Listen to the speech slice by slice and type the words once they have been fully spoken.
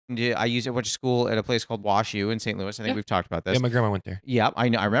I went to school at a place called Wash U in St. Louis. I think we've talked about this. Yeah, my grandma went there. Yeah, I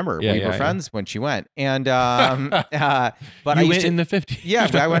know. I remember. Yeah, We were friends when she went. And but you I used went in the 50s. Yeah,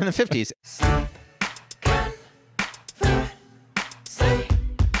 I went in the 50s.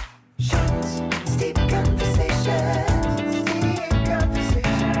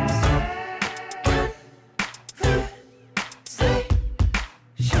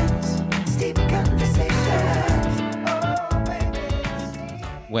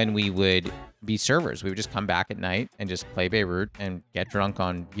 When we would be servers, we would just come back at night and just play Beirut and get drunk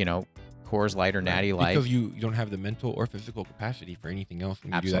on, Coors Light or Natty Light. Because you don't have the mental or physical capacity for anything else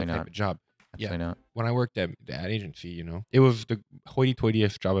when you do that type of job. Absolutely not. When I worked at the ad agency, it was the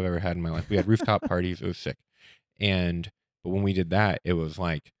hoity-toityest job I've ever had in my life. We had rooftop parties. It was sick. But when we did that, it was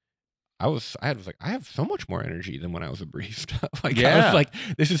like, I have so much more energy than when I was a barista. I was like,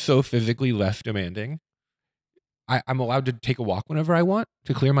 this is so physically less demanding. I'm allowed to take a walk whenever I want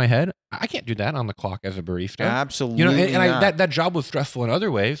to clear my head. I can't do that on the clock as a barista. Absolutely. That job was stressful in other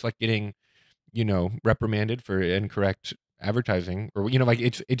ways, like getting, reprimanded for incorrect advertising, or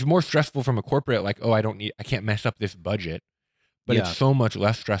it's more stressful from a corporate, like, oh, I can't mess up this budget. But it's so much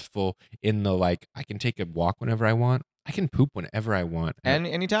less stressful in the I can take a walk whenever I want. I can poop whenever I want. And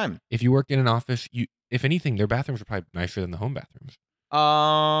anytime. If you work in an office, if anything, their bathrooms are probably nicer than the home bathrooms.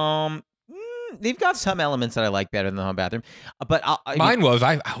 They've got some elements that I like better than the home bathroom, but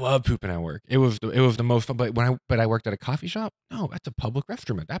I love pooping at work. It was the most fun. But I worked at a coffee shop. No, that's a public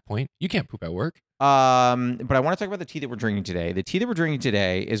restroom at that point. You can't poop at work. But I want to talk about the tea that we're drinking today. The tea that we're drinking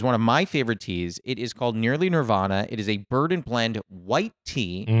today is one of my favorite teas. It is called Nearly Nirvana. It is a bird and blend white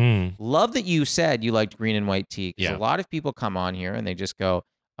tea. Love that you said you liked green and white tea, because a lot of people come on here and they just go,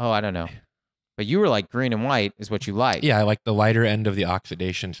 oh, I don't know. But you were like, green and white is what you like. Yeah, I like the lighter end of the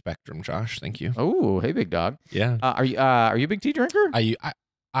oxidation spectrum, Josh. Thank you. Oh, hey, big dog. Yeah. Are you a big tea drinker?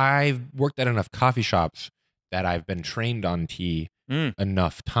 I've worked at enough coffee shops that I've been trained on tea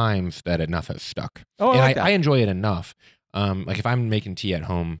enough times that enough has stuck. Oh, and I enjoy it enough. If I'm making tea at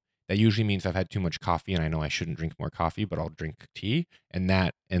home, that usually means I've had too much coffee and I know I shouldn't drink more coffee, but I'll drink tea and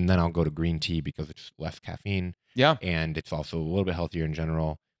then I'll go to green tea because it's less caffeine. Yeah. And it's also a little bit healthier in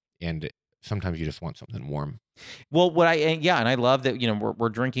general. And sometimes you just want something warm. Well, and I love that, we're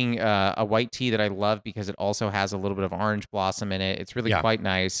drinking a white tea that I love because it also has a little bit of orange blossom in it. It's really quite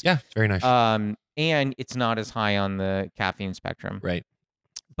nice. Yeah, it's very nice. And it's not as high on the caffeine spectrum. Right.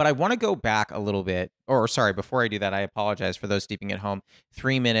 But I want to go back a little bit, before I do that, I apologize for those steeping at home.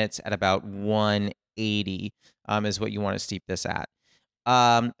 3 minutes at about 180 is what you want to steep this at.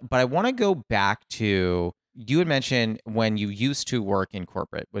 But I want to go back to, you had mentioned when you used to work in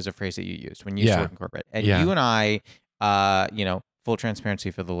corporate was a phrase that you used when you used to work in corporate. And you and I, full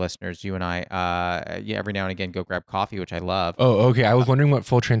transparency for the listeners, you and I, every now and again go grab coffee, which I love. Oh, okay. I was wondering what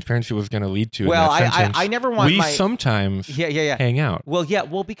full transparency was going to lead to. Well, in that sentence. I never want we sometimes hang out. Well, yeah.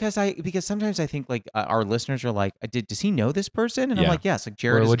 Well, because sometimes I think our listeners are like, does he know this person? And I'm like, yes,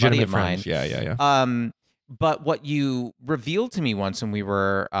 Jared is a buddy of mine. Yeah. But what you revealed to me once when we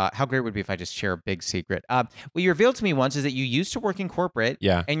were, how great would it be if I just share a big secret? What you revealed to me once is that you used to work in corporate.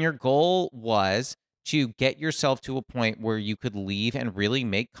 Yeah. And your goal was to get yourself to a point where you could leave and really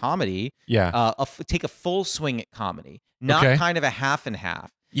make comedy. Yeah. Take a full swing at comedy, not kind of a half and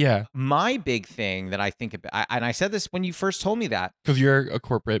half. Yeah. My big thing that I think about, and I said this when you first told me that. Because you're a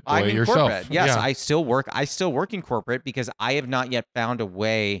corporate boy I'm in yourself. Corporate. Yes, yeah. I still work in corporate because I have not yet found a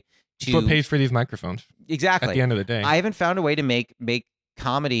way to. It's what pays for these microphones. Exactly. At the end of the day. I haven't found a way to make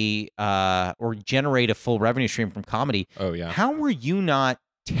comedy or generate a full revenue stream from comedy. Oh, yeah. How were you not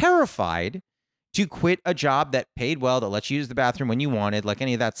terrified to quit a job that paid well, that lets you use the bathroom when you wanted, like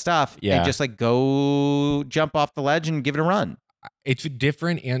any of that stuff, and just go jump off the ledge and give it a run? It's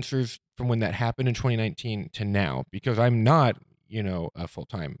different answers from when that happened in 2019 to now, because I'm not, a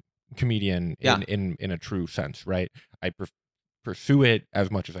full-time comedian in a true sense, right? I pursue it as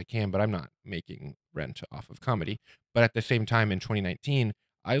much as I can, but I'm not making rent off of comedy. But at the same time, in 2019,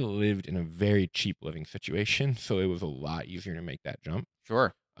 I lived in a very cheap living situation, so it was a lot easier to make that jump.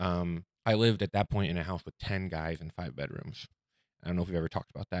 Sure. I lived at that point in a house with 10 guys and 5 bedrooms. I don't know if we've ever talked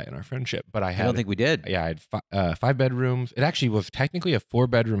about that in our friendship, but I don't think we did. Yeah, I had 5 bedrooms. It actually was technically a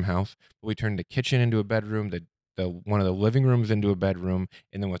 4-bedroom house, but we turned the kitchen into a bedroom, the one of the living rooms into a bedroom.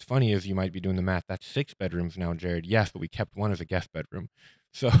 And then what's funny is, you might be doing the math, that's 6 bedrooms now, Jared. Yes, but we kept one as a guest bedroom.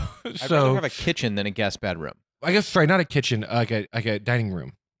 So I'd rather have a kitchen than a guest bedroom. I guess, sorry, not a kitchen, like a dining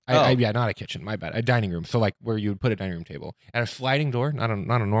room. Yeah, not a kitchen. My bad. A dining room. So like where you would put a dining room table and a sliding door, not a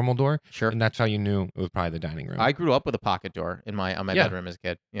normal door. Sure. And that's how you knew it was probably the dining room. I grew up with a pocket door on my bedroom as a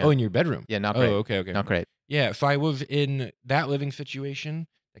kid. Yeah. Oh, in your bedroom? Yeah, not great. Oh, okay. Not great. Yeah, so I was in that living situation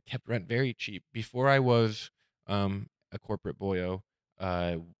that kept rent very cheap. Before I was a corporate boyo,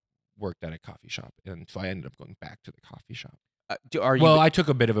 worked at a coffee shop, and so I ended up going back to the coffee shop. Are you? Well, I took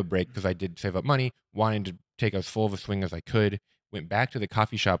a bit of a break because I did save up money, wanting to take as full of a swing as I could. Went back to the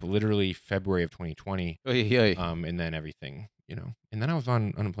coffee shop literally February of 2020, Oy, oy. and then everything, and then I was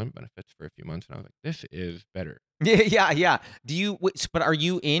on unemployment benefits for a few months, and I was like, this is better. Yeah. Do you? But are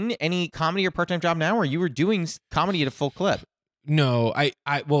you in any comedy or part-time job now, or you were doing comedy at a full clip? No,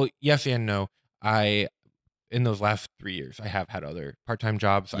 well, yes and no. In those last 3 years, I have had other part-time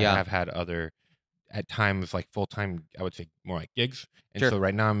jobs. I Yeah. have had other, at times, like full-time, I would say more like gigs. And Sure. so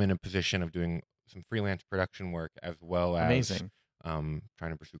right now I'm in a position of doing some freelance production work as well as Amazing.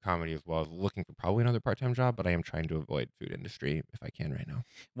 trying to pursue comedy as well as looking for probably another part-time job, but I am trying to avoid food industry if I can right now.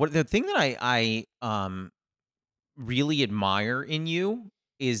 What the thing that I really admire in you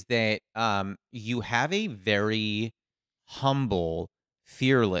is that you have a very humble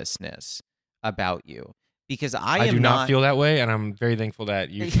fearlessness about you, because I I do am not not feel that way, and I'm very thankful that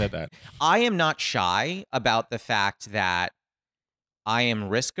you said that. I am not shy about the fact that I am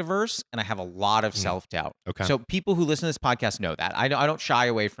risk averse and I have a lot of Mhm. self-doubt. Okay. So people who listen to this podcast know that. I don't shy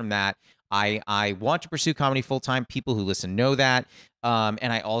away from that. I want to pursue comedy full time. People who listen know that.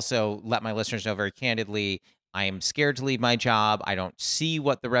 And I also let my listeners know very candidly, I am scared to leave my job. I don't see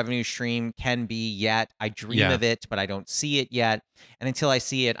what the revenue stream can be yet. I dream Yeah. of it, but I don't see it yet. And until I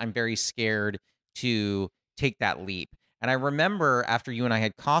see it, I'm very scared to take that leap. And I remember after you and I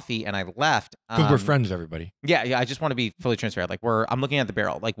had coffee and I left, Because we're friends, everybody. yeah. I just want to be fully transparent. Like I'm looking at the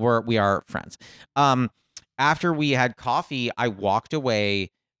barrel. Like we are friends. Um, After we had coffee, I walked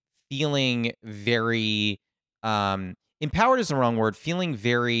away feeling very empowered is the wrong word. Feeling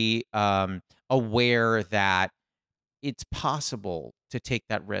very aware that it's possible to take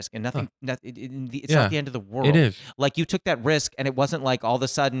that risk, and Huh. it's Yeah, not the end of the world. it is. Like you took that risk, and it wasn't like all of a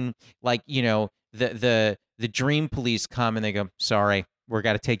sudden, like the dream police come and they go, "Sorry, we're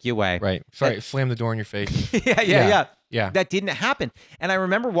got to take you away." Right. Sorry, slam the door in your face. Yeah. Yeah. That didn't happen. And I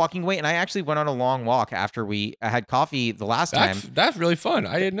remember walking away, and I actually went on a long walk after we had coffee the last time. That's really fun.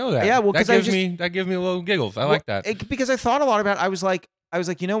 I didn't know that. Yeah, well, that 'cause I was that gives me a little giggles. I like that. Because I thought a lot about it. I was like,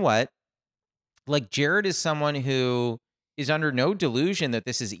 you know what? Like Jared is someone who is under no delusion that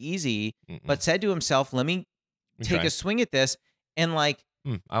this is easy, Mm-mm. but said to himself, "Let me take try. a swing at this." And like,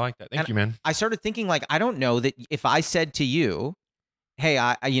 I like that. Thank you, man. I started thinking, like, I don't know that if I said to you, "Hey,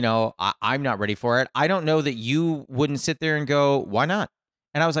 I'm not ready for it," I don't know that you wouldn't sit there and go, "Why not?"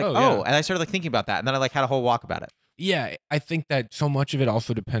 And I was like, Oh, "Oh," yeah. and I started like thinking about that, and then I like had a whole walk about it. Yeah, I think that so much of it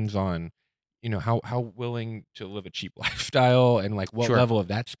also depends on, how willing to live a cheap lifestyle and like what Sure. level of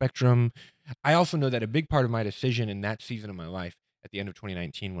that spectrum. I also know that a big part of my decision in that season of my life at the end of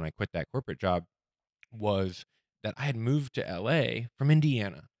 2019 when I quit that corporate job was that I had moved to LA from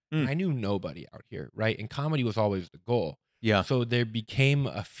Indiana. And Mm. I knew nobody out here, right? And comedy was always the goal. Yeah. So there became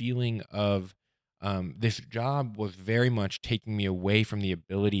a feeling of this job was very much taking me away from the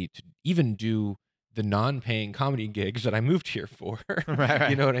ability to even do the non-paying comedy gigs that I moved here for. Right.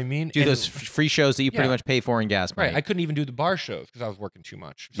 You know what I mean? Do those free shows that you pretty Yeah. much pay for in gas money. Right. I couldn't even do the bar shows because I was working too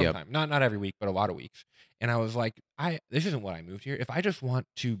much. Yep. Sometimes, not every week, but a lot of weeks. And I was like, this isn't what I moved here. If I just want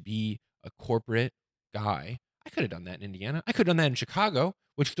to be a corporate guy, I could have done that in Indiana. I could have done that in Chicago,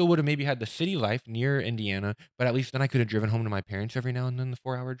 which still would have maybe had the city life near Indiana, but at least then I could have driven home to my parents every now and then the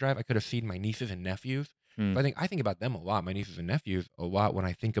 4-hour drive. I could have seen my nieces and nephews. Mm. So I think about them a lot, my nieces and nephews a lot when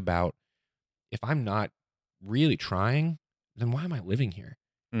I think about if I'm not really trying, then why am I living here?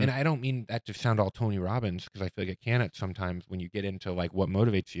 Mm. And I don't mean that to sound all Tony Robbins because I feel like it can at sometimes when you get into like what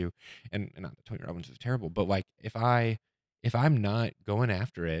motivates you, and not that Tony Robbins is terrible, but like if I'm not going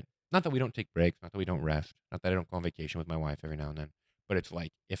after it, not that we don't take breaks, not that we don't rest, not that I don't go on vacation with my wife every now and then, but it's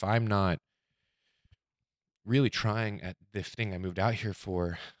like if I'm not really trying at this thing I moved out here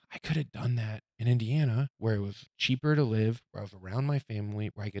for, I could have done that in Indiana where it was cheaper to live, where I was around my family,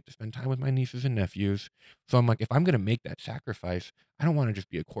 where I get to spend time with my nieces and nephews. So I'm like, if I'm going to make that sacrifice, I don't want to just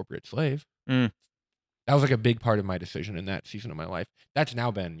be a corporate slave. Mm. That was like a big part of my decision in that season of my life. That's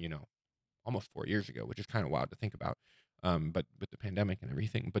now been, almost 4 years ago, which is kind of wild to think about. But with the pandemic and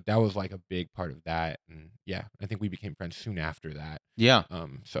everything, but that was like a big part of that. And yeah, I think we became friends soon after that. Yeah.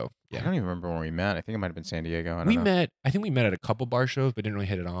 So I yeah, don't even remember when we met. I think it might have been San Diego. I we don't know. I think we met at a couple bar shows, but didn't really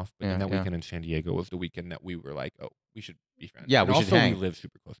hit it off. But then Yeah, that yeah. weekend in San Diego was the weekend that we were like, oh, we should be friends. Yeah, and we should also hang. we live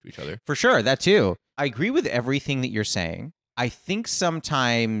super close to each other. For sure, that too. I agree with everything that you're saying. I think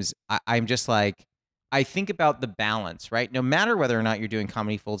sometimes I'm just like, I think about the balance, right? No matter whether or not you're doing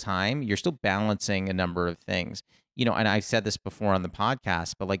comedy full time, you're still balancing a number of things. and I've said this before on the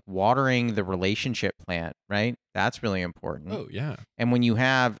podcast, but like watering the relationship plant, right? That's really important. Oh, yeah. And when you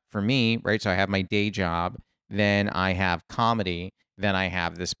have, for me, right? So I have my day job, then I have comedy, then I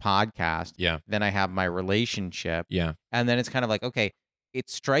have this podcast, Yeah. then I have my relationship. Yeah. And then it's kind of like, okay,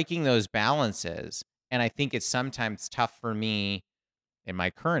 it's striking those balances. And I think it's sometimes tough for me in my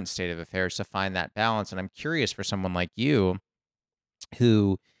current state of affairs to find that balance. And I'm curious for someone like you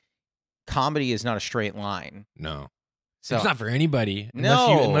who comedy is not a straight line. No. It's So, not for anybody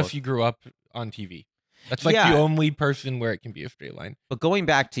no. unless you grew up on TV. That's like the Yeah. only person where it can be a straight line. But going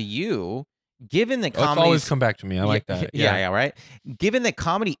back to you, given that Oh, it's always comedy's come back to me. I like that. yeah, right? Given that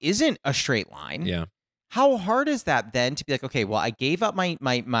comedy isn't a straight line, Yeah. how hard is that then to be like, okay, well, I gave up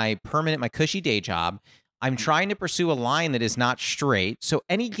my permanent, my cushy day job. I'm trying to pursue a line that is not straight. So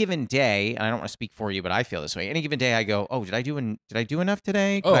any given day, and I don't want to speak for you, but I feel this way. Any given day, I go, oh, did I do enough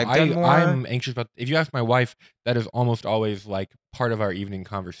today? Could Oh, I have done more? I'm anxious about. If you ask my wife, that is almost always like part of our evening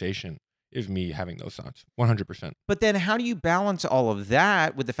conversation. Is me having those thoughts, 100%. But then how do you balance all of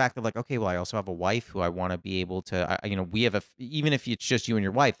that with the fact that like, okay, well, I also have a wife who I want to be able to, we have even if it's just you and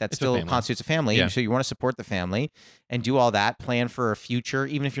your wife, that It's a still family. constitutes a family. Yeah. So you want to support the family and do all that, plan for a future,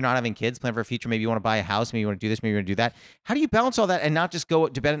 even if you're not having kids, plan for a future. Maybe you want to buy a house, maybe you want to do this, maybe you want to do that. How do you balance all that and not just go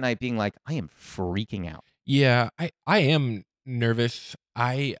to bed at night being like, I am freaking out? Yeah, I am nervous.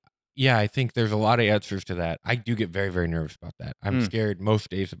 I think there's a lot of answers to that. I do get very, very nervous about that. I'm Mm. scared most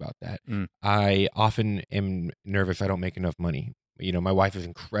days about that. Mm. I often am nervous I don't make enough money. My wife is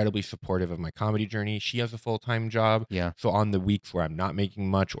incredibly supportive of my comedy journey. She has a full-time job. Yeah. So on the weeks where I'm not making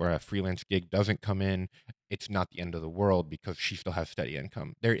much or a freelance gig doesn't come in, it's not the end of the world because she still has steady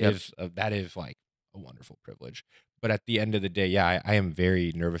income. Yep. That is like a wonderful privilege. But at the end of the day, yeah, I am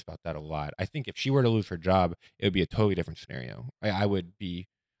very nervous about that a lot. I think if she were to lose her job, it would be a totally different scenario. I would be,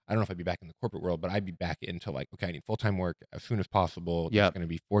 I don't know if I'd be back in the corporate world, but I'd be back into like, okay, I need full-time work as soon as possible. It's Yep. going to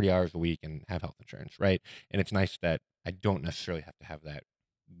be 40 hours a week and have health insurance, right? And it's nice that I don't necessarily have to have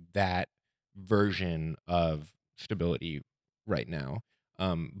that version of stability right now.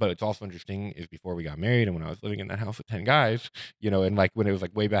 But it's also interesting is before we got married and when I was living in that house with 10 guys, and like when it was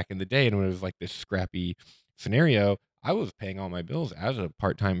like way back in the day and when it was like this scrappy scenario, I was paying all my bills as a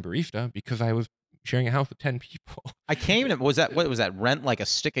part-time barista because I was sharing a house with 10 people. I can't even, what was that rent, like a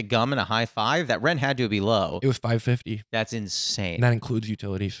stick of gum and a high five? That rent had to be low. It was $550. That's insane. And that includes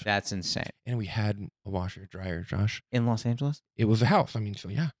utilities. That's insane. And we had a washer dryer, Josh. In Los Angeles? It was a house. I mean, so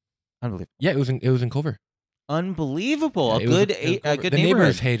yeah. Unbelievable. Yeah, it was in Culver. Unbelievable. Yeah, a good the neighborhood.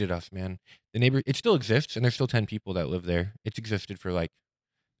 neighbors hated us, man. It still exists, and there's still 10 people that live there. It's existed for like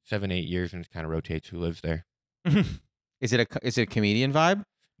 7-8 years, and it kind of rotates who lives there. Is it a comedian vibe?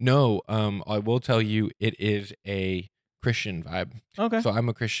 No, I will tell you, it is a Christian vibe. Okay. So I'm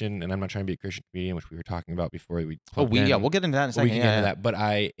a Christian, and I'm not trying to be a Christian comedian, which we were talking about before we. We'll get into that in a second. We can get into that, but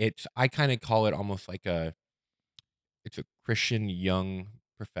I kind of call it almost like it's a Christian young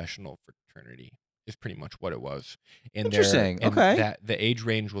professional fraternity. Is pretty much what it was. And Interesting. Okay. That the age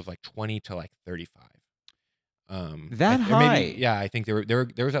range was like 20 to like 35. That high? Yeah, I think there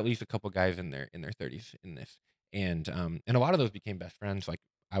was at least a couple guys in their 30s in this, and a lot of those became best friends. Like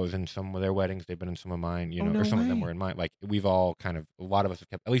I was in some of their weddings, they've been in some of mine, Oh, no or some of them way. were in mine. Like we've all a lot of us have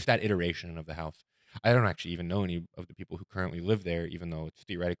kept at least that iteration of the house. I don't actually even know any of the people who currently live there, even though it's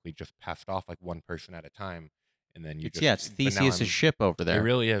theoretically just passed off like one person at a time, and then It's but now Theseus' ship over it there.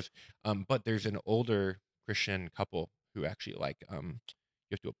 really is. But there's an older Christian couple who actually like you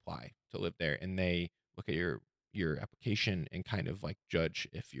have to apply to live there, and they look at your application and kind of like judge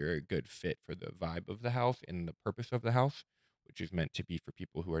if you're a good fit for the vibe of the house and the purpose of the house, which is meant to be for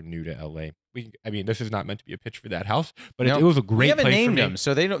people who are new to LA. I mean, this is not meant to be a pitch for that house, but No, it was a great we haven't place named for me. them,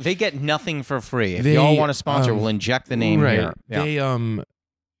 so they get nothing for free. If They, y'all want to sponsor, we'll inject the name right. here. Yeah. They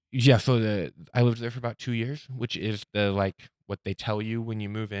yeah, so I lived there for about 2 years, which is the like what they tell you when you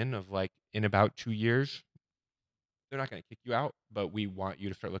move in of like in about 2 years they're not going to kick you out, but we want you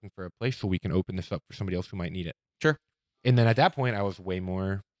to start looking for a place so we can open this up for somebody else who might need it. Sure. And then at that point, I was way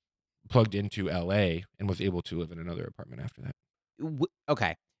more plugged into LA and was able to live in another apartment after that.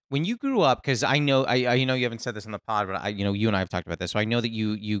 Okay. When you grew up, because I know you haven't said this on the pod, but you and I have talked about this. So I know that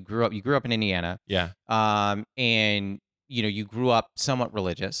you grew up in Indiana. Yeah. And you grew up somewhat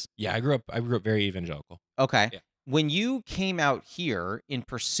religious. Yeah, I grew up very evangelical. Okay. Yeah. When you came out here in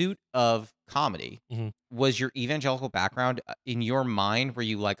pursuit of comedy, was your evangelical background in your mind, were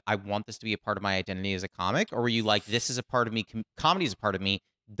you like, I want this to be a part of my identity as a comic? Or were you like, this is a part of me, comedy is a part of me,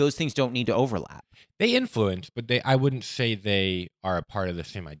 those things don't need to overlap? They influence, but I wouldn't say they are a part of the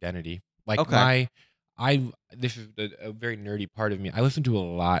same identity. Like Okay. this is a very nerdy part of me. I listen to a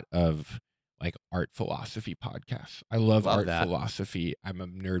lot of like art philosophy podcasts. I love Love art that. philosophy. I'm a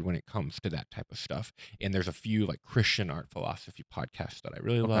nerd when it comes to that type of stuff. And there's a few like Christian art philosophy podcasts that I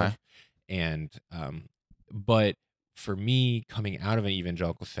really Okay. love. And but for me, coming out of an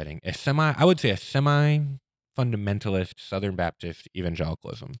evangelical setting, I would say a semi fundamentalist Southern Baptist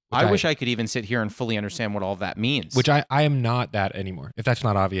evangelicalism, I wish I could even sit here and fully understand what all that means. which I am not that anymore. If that's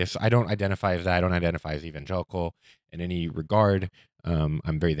not obvious, I don't identify as that. I don't identify as evangelical in any regard. I'm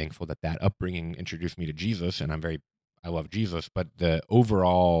very thankful that that upbringing introduced me to Jesus, and I love Jesus. But the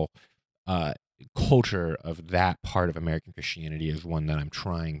overall uh, culture of that part of American Christianity is one that I'm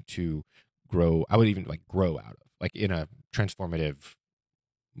trying to grow. I would even like grow out of, like in a transformative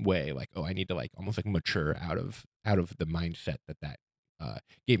way. Like, oh, I need to like almost like mature out of the mindset that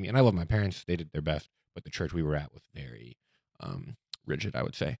gave me. And I love my parents; they did their best, but the church we were at was very rigid, I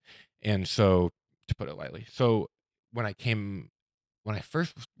would say. And so, to put it lightly, so when I came, when I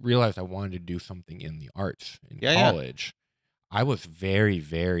first realized I wanted to do something in the arts in Yeah, yeah. college, I was very,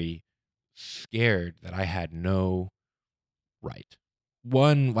 very scared that I had no right.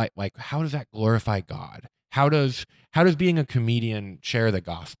 One, like how does that glorify God? How does being a comedian share the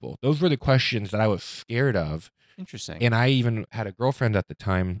gospel? Those were the questions that I was scared of. Interesting. And I even had a girlfriend at the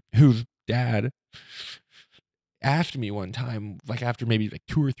time whose dad asked me one time, like after maybe like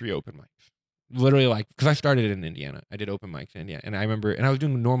 2 or 3 open mics. Literally, like, because I started in Indiana. I did open mics in Indiana. And I remember, and I was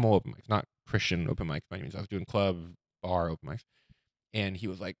doing normal open mics, not Christian open mics by any means. I was doing club, bar open mics. And he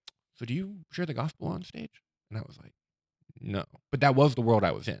was like, "So do you share the gospel on stage?" And I was like, "No." But that was the world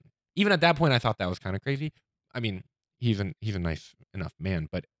I was in. Even at that point, I thought that was kind of crazy. I mean, he's a nice enough man,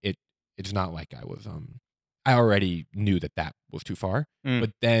 but it's not like I was I already knew that that was too far. Mm.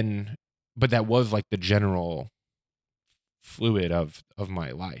 But then, but that was like the general fluid of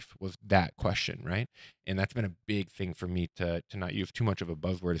my life was that question, right? And that's been a big thing for me to not use too much of a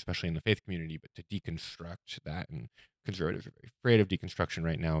buzzword, especially in the faith community, but to deconstruct that. And conservatives are very afraid of deconstruction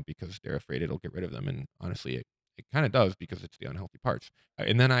right now because they're afraid it'll get rid of them. And honestly, it kind of does because it's the unhealthy parts.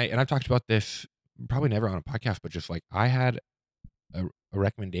 And I've talked about this probably never on a podcast, but just like I had a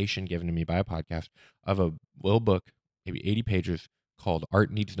recommendation given to me by a podcast of a little book, maybe 80 pages, called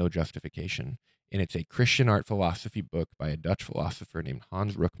Art Needs No Justification. And it's a Christian art philosophy book by a Dutch philosopher named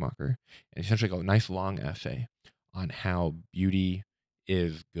Hans Rookmacher. And essentially a nice long essay on how beauty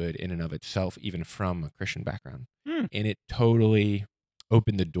is good in and of itself, even from a Christian background. Hmm. And it totally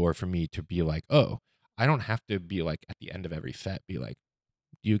opened the door for me to be like, oh, I don't have to be like at the end of every set, be like,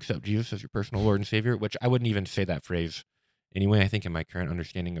 do you accept Jesus as your personal Lord and Savior? Which I wouldn't even say that phrase anyway, I think, in my current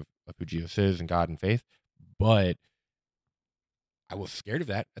understanding of who Jesus is and God and faith. But I was scared of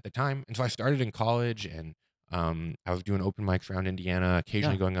that at the time. And so I started in college and I was doing open mics around Indiana,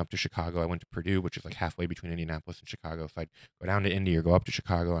 occasionally Yeah. going up to Chicago. I went to Purdue, which is like halfway between Indianapolis and Chicago. So I'd go down to Indy or go up to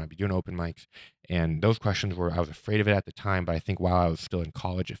Chicago and I'd be doing open mics. And those questions were, I was afraid of it at the time, but I think while I was still in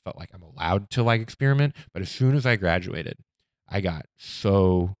college, it felt like I'm allowed to like experiment. But as soon as I graduated, I got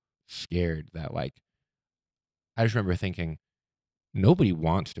so scared that like, I just remember thinking, nobody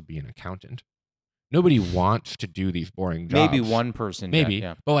wants to be an accountant. Nobody wants to do these boring Maybe jobs. one person. Maybe,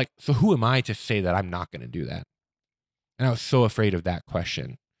 Yeah. but like, so who am I to say that I'm not going to do that? And I was so afraid of that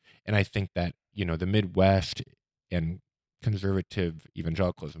question. And I think that, the Midwest and conservative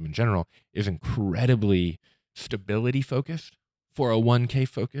evangelicalism in general is incredibly stability focused, 401k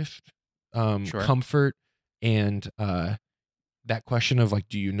focused, Sure. comfort, and that question of like,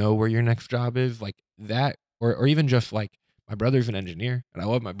 do you know where your next job is? Like that, or even just like, my brother's an engineer and I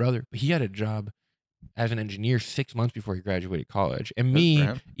love my brother, but he had a job as an engineer 6 months before he graduated college. And Good for me,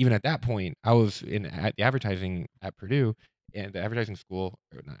 him. even at that point, I was at the advertising at Purdue, and the advertising school,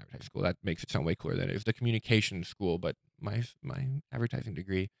 or not advertising school, that makes it sound way cooler than it is, the communication school, but my advertising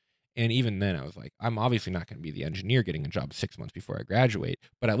degree. And even then, I was like, I'm obviously not going to be the engineer getting a job 6 months before I graduate,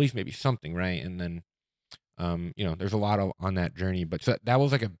 but at least maybe something, right? And then, there's a lot on that journey, but so that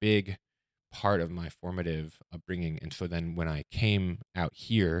was like a big part of my formative upbringing. And so then when I came out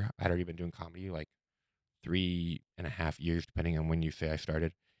here, I had already been doing comedy like 3.5 years, depending on when you say I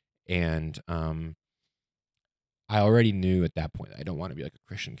started. And I already knew at that point that I don't want to be like a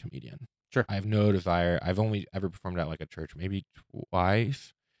Christian comedian. Sure. I have no desire. I've only ever performed at like a church, maybe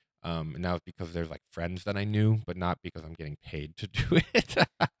twice. And that was because there's like friends that I knew, but not because I'm getting paid to do it.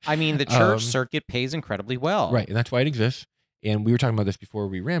 I mean, the church circuit pays incredibly well. Right. And that's why it exists. And we were talking about this before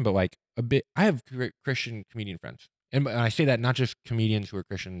we ran, but like I have Christian comedian friends. And I say that not just comedians who are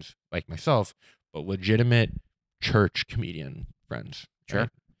Christians like myself, but legitimate church comedian friends. Sure. Right?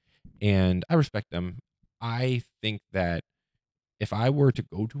 And I respect them. I think that if I were to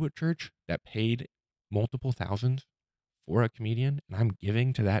go to a church that paid multiple thousands for a comedian and I'm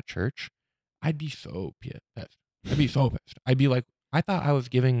giving to that church, I'd be so pissed. I'd be so pissed. I'd be like, I thought I was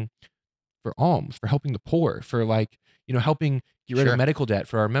giving for alms, for helping the poor, for like, helping get rid of Sure. medical debt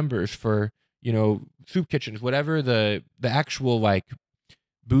for our members, for, soup kitchens, whatever the actual like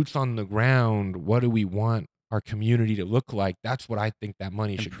boots on the ground. What do we want our community to look like? That's what I think that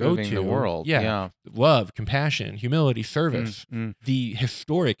money should go Improving the to. world. Yeah. Yeah. Love, compassion, humility, Mm, service, mm. the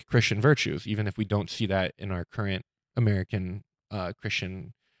historic Christian virtues, even if we don't see that in our current American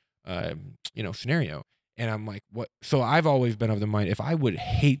Christian, scenario. And I'm like, what? So I've always been of the mind, if I would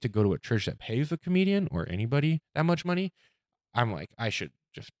hate to go to a church that pays a comedian or anybody that much money, I'm like, I should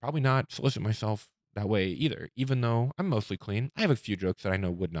just probably not solicit myself that way either, even though I'm mostly clean. I have a few jokes that I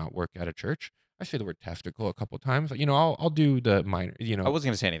know would not work at a church. I say the word testicle a couple times. I'll do the minor, I wasn't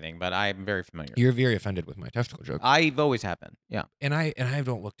going to say anything, but I'm very familiar. you're very offended with my testicle jokes. I've always have been. Yeah. And I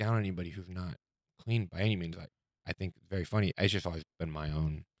don't look down on anybody who's not clean by any means. I think it's very funny. It's just always been my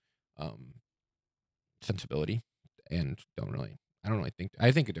own sensibility, and I don't really think,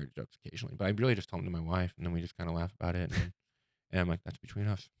 I think of dirty jokes occasionally, but I really just tell them to my wife, and then we just kind of laugh about it, and I'm like, that's between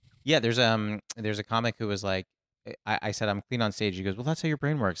us. Yeah. There's a comic who was like, I said, I'm clean on stage. He goes, well, that's how your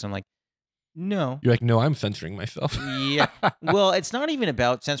brain works. I'm like, no. You're like, no, I'm censoring myself. Yeah. Well, it's not even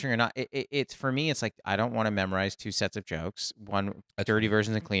about censoring or not. It's for me, it's like, I don't want to memorize two sets of jokes, one dirty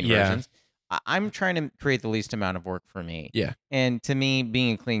versions and clean Yeah. versions. I'm trying to create the least amount of work for me. Yeah. And to me,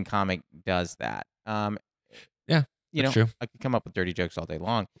 being a clean comic does that. Yeah, that's true. I could come up with dirty jokes all day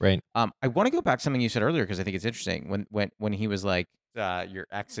long. Right. I want to go back to something you said earlier because I think it's interesting. When he was like, your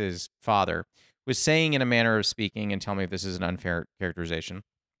ex's father was saying in a manner of speaking, and tell me if this is an unfair characterization,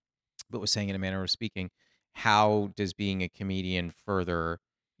 but was saying in a manner of speaking, how does being a comedian further,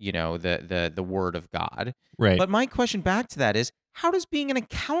 the word of God? Right. But my question back to that is, how does being an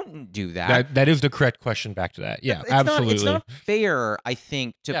accountant do that? That is the correct question back to that. Yeah, absolutely. It's not fair, I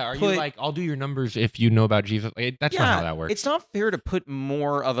think, to are put. you like, I'll do your numbers if you know about Jesus? Like, that's not how that works. It's not fair to put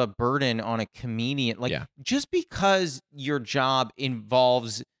more of a burden on a comedian. Like, just because your job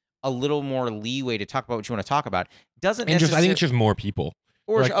involves a little more leeway to talk about what you want to talk about doesn't necessarily. I think it's just more people.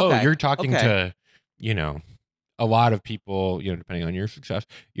 Or like, okay, you're talking to, a lot of people, depending on your success,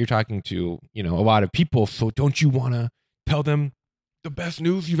 you're talking to, a lot of people. So don't you want to tell them the best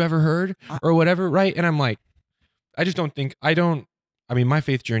news you've ever heard or whatever, right? And I'm like, I just don't think, I mean, my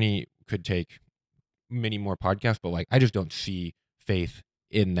faith journey could take many more podcasts, but like, I just don't see faith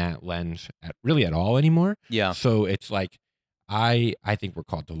in that lens at all anymore. Yeah. So it's like, I think we're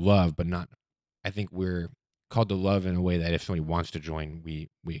called to love, but not, I think we're called to love in a way that if somebody wants to join, we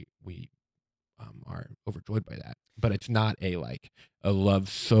are overjoyed by that. But it's not a love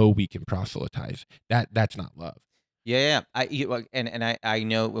so we can proselytize. That's not love. Yeah. I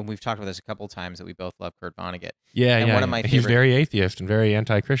know when we've talked about this a couple of times that we both love Kurt Vonnegut. Yeah, and one of my he's very atheist and very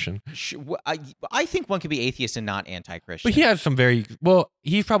anti-Christian. I think one could be atheist and not anti-Christian. But he has some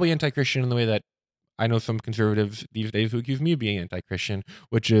he's probably anti-Christian in the way that I know some conservatives these days who accuse me of being anti-Christian,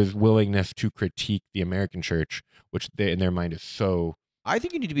 which is willingness to critique the American church, which in their mind is so. I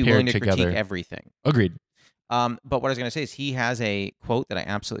think you need to be willing to critique everything. Agreed. But what I was going to say is he has a quote that I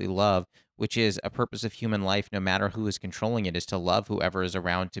absolutely love, which is a purpose of human life, no matter who is controlling it, is to love whoever is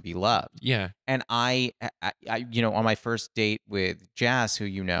around to be loved. Yeah. And I on my first date with Jazz, who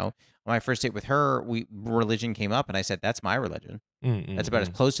on my first date with her, religion came up, and I said, that's my religion. That's about as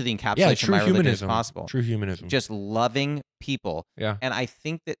close to the encapsulation of my religion as possible. True humanism. Just loving people. Yeah. And I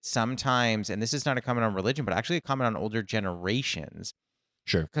think that sometimes, and this is not a comment on religion, but actually a comment on older generations.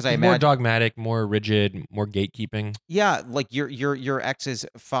 Sure. Because I more dogmatic, more rigid, more gatekeeping. Yeah, like your ex's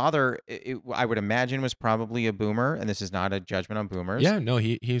father, I would imagine, was probably a boomer, and this is not a judgment on boomers. Yeah, no,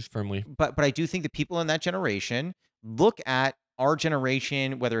 he's firmly. But I do think that people in that generation look at our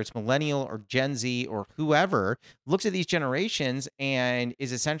generation, whether it's millennial or Gen Z or whoever, looks at these generations and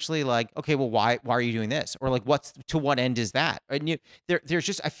is essentially like, okay, well, why are you doing this? Or like, to what end is that? And there's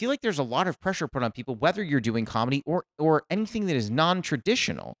just, I feel like there's a lot of pressure put on people, whether you're doing comedy or anything that is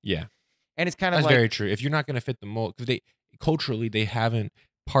non-traditional. Yeah. And it's kind of That's very true. If you're not going to fit the mold, because culturally, they haven't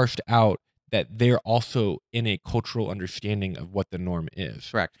parsed out that they're also in a cultural understanding of what the norm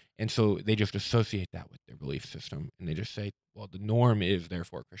is. Correct. And so they just associate that with their belief system. And they just say, well, the norm is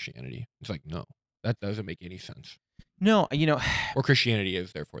therefore Christianity. It's like, no, that doesn't make any sense. No, or Christianity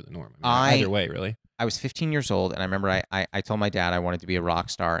is therefore the norm. I mean, either way, really. I was 15 years old, and I remember I told my dad I wanted to be a rock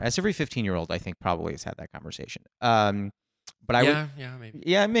star. As every 15-year-old, I think, probably has had that conversation. But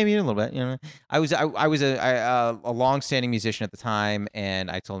maybe a little bit. I was a long-standing musician at the time,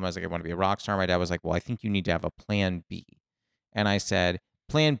 and I told him, I was like, I want to be a rock star. My dad was like, well, I think you need to have a plan B. And I said,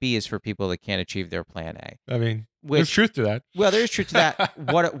 plan B is for people that can't achieve their plan A. I mean, There's which, truth to that. well, there's truth to that.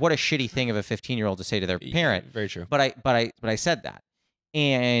 What a shitty thing of a 15-year-old to say to their parent. Very true. But I said that,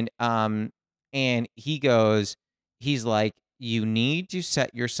 and he's like, you need to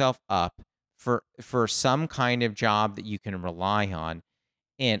set yourself up for some kind of job that you can rely on.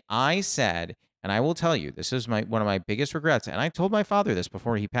 And I said, and I will tell you, this is one of my biggest regrets. And I told my father this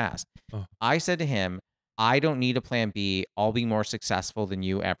before he passed. Oh. I said to him, I don't need a plan B. I'll be more successful than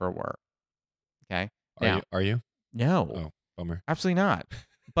you ever were. Okay. Are you? No. Oh, bummer. Absolutely not.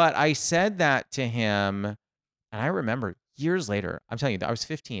 But I said that to him, and I remember years later, I'm telling you, I was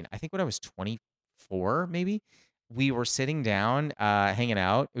 15. I think when I was 24, maybe, we were sitting down, hanging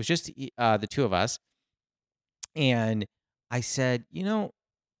out. It was just the two of us. And I said,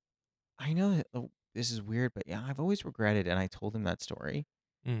 I know that this is weird, but yeah, I've always regretted. And I told him that story.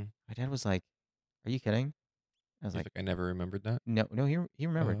 Mm. My dad was like, are you kidding? I was He's like, I never remembered that. no, he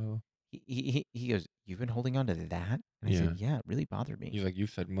remembered. Oh. He goes, you've been holding on to that? And I said, yeah, it really bothered me. He's like, you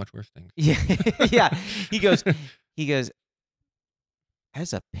said much worse things. Yeah. Yeah. He goes,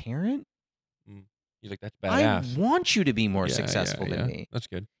 as a parent, He's like, that's badass. I want you to be more successful than me. That's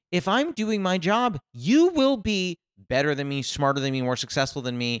good. If I'm doing my job, you will be better than me, smarter than me, more successful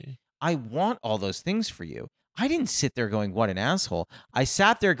than me. Yeah. I want all those things for you. I didn't sit there going, what an asshole. I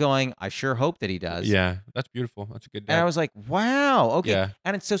sat there going, I sure hope that he does. Yeah, that's beautiful. That's a good dad. And I was like, wow, okay. Yeah.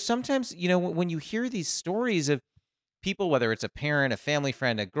 And so sometimes, when you hear these stories of people, whether it's a parent, a family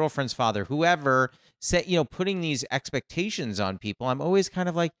friend, a girlfriend's father, whoever, putting these expectations on people, I'm always kind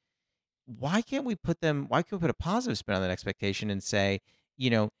of like, why can't we put a positive spin on that expectation and say,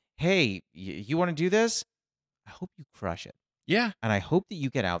 hey, you want to do this? I hope you crush it. Yeah. And I hope that you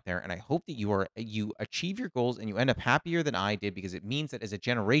get out there, and I hope that you achieve your goals and you end up happier than I did, because it means that as a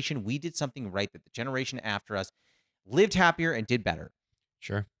generation, we did something right, that the generation after us lived happier and did better.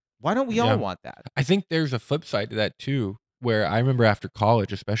 Sure. Why don't we all want that? I think there's a flip side to that too, where I remember after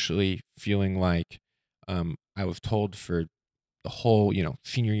college, especially feeling like I was told for the whole,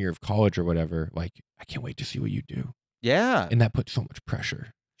 senior year of college or whatever, like, I can't wait to see what you do. Yeah. And that put so much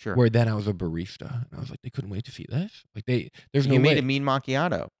pressure. Sure. Where then I was a barista, and I was like, they couldn't wait to see this. Like there's no way. You made a mean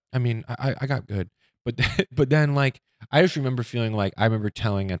macchiato. I mean, I got good, but then like I just remember feeling like I remember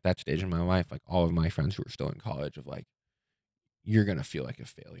telling at that stage in my life, like all of my friends who were still in college, of like, you're gonna feel like a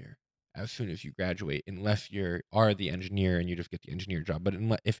failure as soon as you graduate, unless are the engineer and you just get the engineer job. But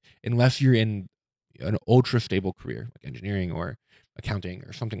unless you're in an ultra stable career like engineering or accounting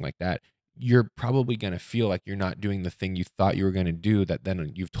or something like that, you're probably going to feel like you're not doing the thing you thought you were going to do, that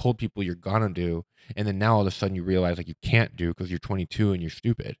then you've told people you're going to do. And then now all of a sudden you realize like you can't do because you're 22 and you're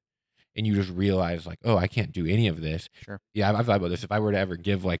stupid. And you just realize like, oh, I can't do any of this. Sure. Yeah, I've thought about this. If I were to ever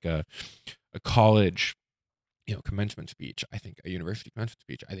give like a college, commencement speech, I think a university commencement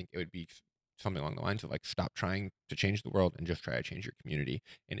speech, I think it would be something along the lines of like, stop trying to change the world and just try to change your community.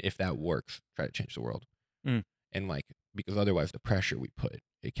 And if that works, try to change the world. And like, because otherwise the pressure we put,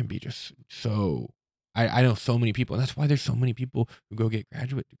 it can be just so, I know so many people, and that's why there's so many people who go get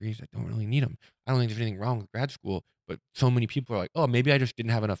graduate degrees that don't really need them. I don't think there's anything wrong with grad school, but so many people are like, oh, maybe I just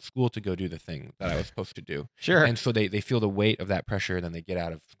didn't have enough school to go do the thing that I was supposed to do. Sure. And so they feel the weight of that pressure, and then they get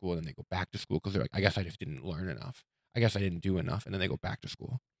out of school, and then they go back to school because they're like, I guess I just didn't learn enough. I guess I didn't do enough, and then they go back to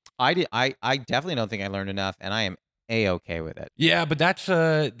school. I definitely don't think I learned enough, and I am A-okay with it. Yeah, but that's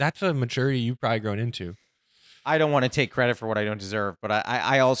a maturity you've probably grown into. I don't want to take credit for what I don't deserve, but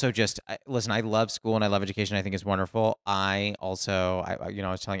I also listen, I love school and I love education. I think it's wonderful. I was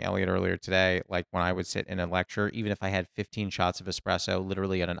telling Elliot earlier today, like when I would sit in a lecture, even if I had 15 shots of espresso,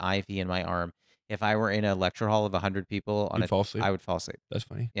 literally on an IV in my arm, if I were in a lecture hall of 100 people, fall asleep? I would fall asleep. That's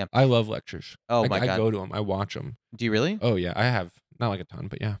funny. Yeah. I love lectures. Oh my God. I go to them. I watch them. Do you really? Oh yeah, I have. Not like a ton,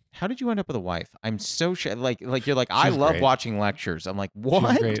 but yeah. How did you end up with a wife? I'm so like you're like, I She's love great. watching lectures. I'm like, what?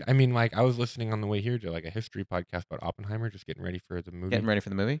 She's great. I mean, like I was listening on the way here to like a history podcast about Oppenheimer, just getting ready for the movie. Getting ready for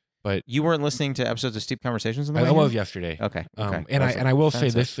the movie? But you weren't listening to episodes of Steep Conversations on the way I here? was yesterday. Okay. And I will say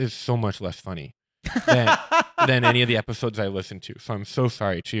this is so much less funny than any of the episodes I listened to. So I'm so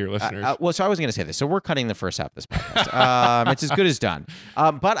sorry to your listeners. So I was going to say this. So we're cutting the first half of this podcast. It's as good as done.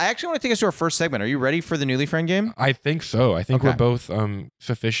 But I actually want to take us to our first segment. Are you ready for the Newly Friend game? I think so. I think Okay. we're both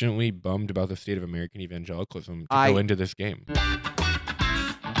sufficiently bummed about the state of American evangelicalism to go into this game.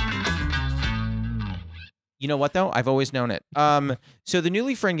 You know what, though? I've always known it. So the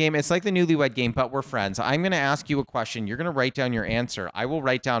Newly Friend game, it's like the Newlywed game, but we're friends. I'm going to ask you a question. You're going to write down your answer. I will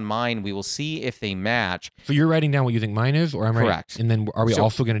write down mine. We will see if they match. So you're writing down what you think mine is, or I'm Correct. writing? And then are we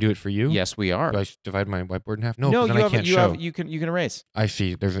also going to do it for you? Yes, we are. Do I divide my whiteboard in half? No, No, because then I can't show. you can erase. I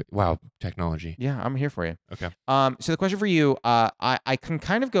see. Wow, technology. Yeah, I'm here for you. Okay. So the question for you, I can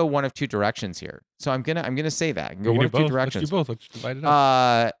kind of go one of two directions here. So I'm gonna say that. I can We go can one do of two both. Let's do directions. both. Let's divide it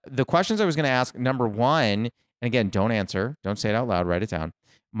up. The questions I was gonna ask, number one, and again, don't answer, don't say it out loud, write it down.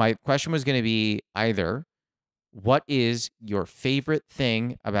 My question was gonna be either what is your favorite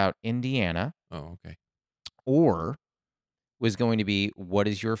thing about Indiana, Oh, okay. or was going to be what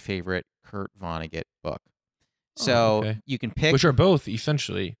is your favorite Kurt Vonnegut book. Oh, So okay. you can pick. Which are both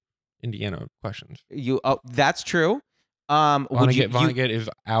essentially Indiana questions. Oh, that's true. Would you Vonnegut is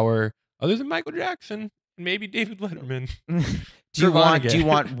our, other than Michael Jackson, maybe David Letterman. do you Vonnegut.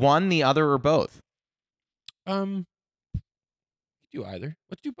 want one, the other, or both? Do either.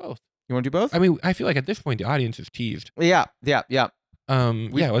 Let's do both. You want to do both? I mean, I feel like at this point the audience is teased. Yeah. Yeah,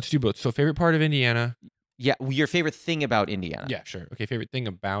 let's do both. So favorite part of Indiana. Yeah, your favorite thing about Indiana. Yeah, sure. Okay, favorite thing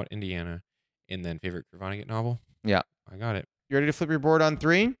about Indiana, and then favorite Kurt Vonnegut novel. Yeah. I got it. You ready to flip your board on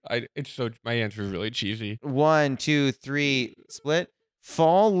three? My answer is really cheesy. 1, 2, 3, split.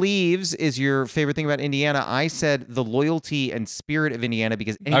 Fall Leaves is your favorite thing about Indiana. I said the loyalty and spirit of Indiana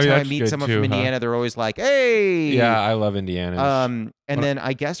because anytime I meet someone from Indiana, they're always like, "Hey." Yeah, I love Indiana. And then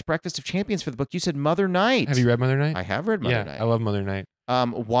I guessed Breakfast of Champions for the book. You said Mother Night. Have you read Mother Night? I have read Mother Night. I love Mother Night.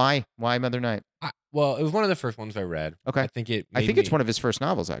 Why Mother Night? Well, it was one of the first ones I read. Okay. I think it's one of his first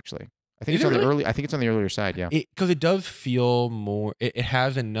novels, actually. I think it's on the early. I think it's on the earlier side. Yeah. Because it does feel more. It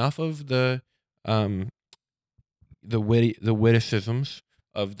has enough of the witticisms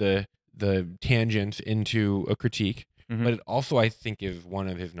of the tangents into a critique, but it also, I think, is one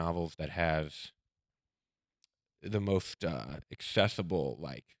of his novels that has the most accessible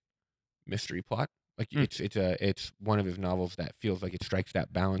mystery plot. It's one of his novels that feels like it strikes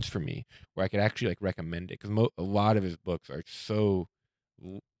that balance for me, where I could actually recommend it, because a lot of his books are so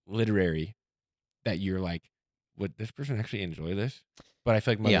literary that you're like, would this person actually enjoy this? But I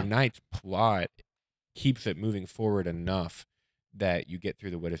feel like Mother Night's plot keeps it moving forward enough that you get through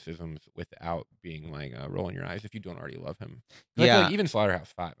the witticisms without being rolling your eyes if you don't already love him. I feel like even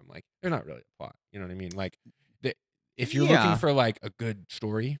Slaughterhouse-Five, I'm like, there's not really a plot. You know what I mean? If you're looking for a good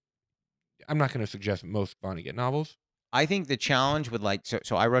story, I'm not going to suggest most Vonnegut novels. I think the challenge with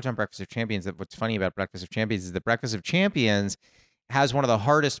so I wrote down Breakfast of Champions. That what's funny about Breakfast of Champions is that Breakfast of Champions has one of the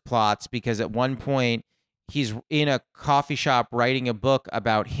hardest plots, because at one point he's in a coffee shop writing a book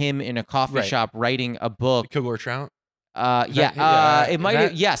about him in a coffee shop writing a book. Kilgore Trout. It might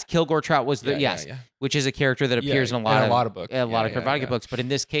have, yes, Kilgore Trout was the which is a character that appears in a lot of books, Kurt Vonnegut books, but in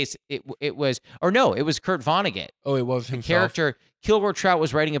this case it was Kurt Vonnegut. Oh, it was himself. The character Kilgore Trout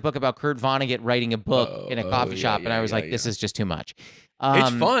was writing a book about Kurt Vonnegut writing a book in a coffee shop, and I was like, this is just too much.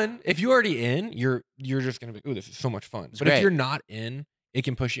 It's fun. If you're already in, you're just gonna be, ooh, this is so much fun. But if you're not in, it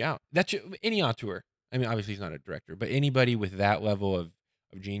can push you out. That's any auteur. I mean, obviously he's not a director, but anybody with that level of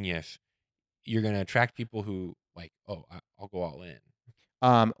genius, you're gonna attract people who I'll go all in.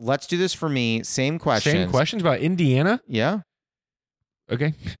 Let's do this for me. Same questions. Same questions about Indiana? Yeah.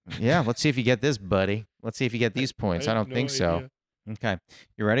 Okay. Yeah, let's see if you get this, buddy. Let's see if you get these points. I don't think so. Okay.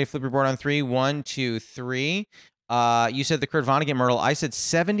 You ready? Flip your board on three. 1, 2, 3. You said the Kurt Vonnegut Myrtle. I said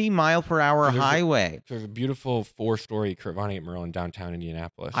 70-mile-per-hour highway. There's a beautiful 4-story Kurt Vonnegut Myrtle in downtown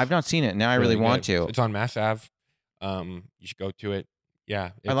Indianapolis. I've not seen it. Now I really want to. It's on Mass Ave. You should go to it.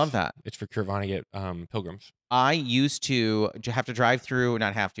 Yeah. I love that. It's for Kurt Vonnegut pilgrims. I used to have to drive through,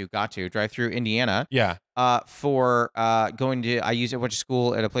 got to drive through Indiana. Yeah. For going to, I went to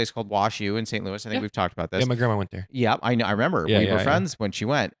school at a place called Wash U in St. Louis. I think we've talked about this. Yeah, my grandma went there. Yeah, I know. I remember. We were friends when she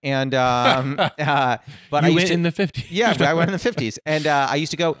went. And, but I went in the 50s. Yeah, I went in the 50s. And I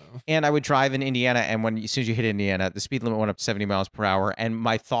used to go, and I would drive in Indiana. And as soon as you hit Indiana, the speed limit went up to 70 miles per hour. And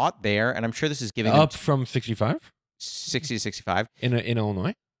my thought there, and I'm sure this is giving up from 65? 60 to 65. In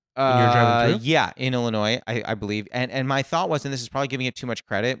Illinois? When you're driving through? Yeah, in Illinois, I believe. And my thought was, and this is probably giving it too much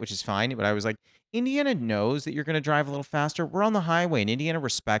credit, which is fine, but I was like, Indiana knows that you're going to drive a little faster. We're on the highway, and Indiana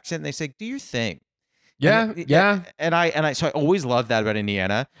respects it, and they say, do your thing. Yeah, So I always loved that about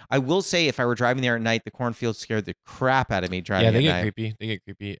Indiana. I will say, if I were driving there at night, the cornfields scared the crap out of me driving at night. Yeah, they get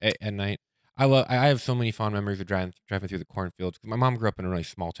creepy at night. I have so many fond memories of driving through the cornfields. My mom grew up in a really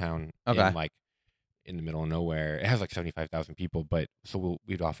small town in the middle of nowhere. It has 75,000 people, but so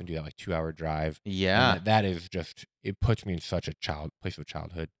we'd often do that 2-hour drive. Yeah, and that is just, it puts me in such a place of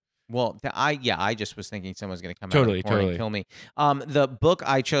childhood. Well, I just was thinking someone's going to come out of the corner and kill me. The book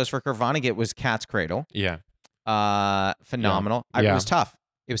I chose for Kurt Vonnegut was Cat's Cradle. Yeah. Phenomenal. It was tough.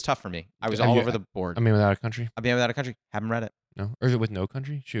 It was tough for me. I was all over the board. A Man Without a Country? A Man Without a Country. Haven't read it. No, or is it With No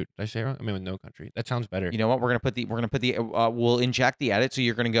Country? Shoot, did I say it wrong? I mean, With No Country. That sounds better. You know what? We'll inject the edit. So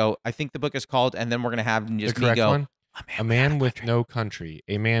you're gonna go, I think the book is called, and then we're gonna have just the correct me go. One? A Man with No Country.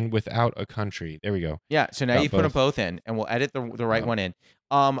 A Man Without a Country. There we go. Yeah. So now you put them both in, and we'll edit the right one in.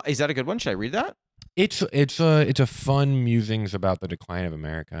 Is that a good one? Should I read that? It's a fun musings about the decline of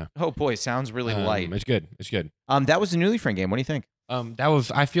America. Oh boy, sounds really light. It's good. It's good. That was a newly friend game. What do you think? That was.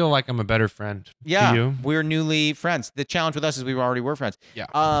 I feel like I'm a better friend to Yeah, you. we're newly friends. The challenge with us is we already were friends. Yeah.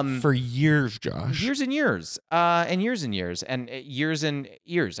 For years, Josh. Years and years, and years and years, and years and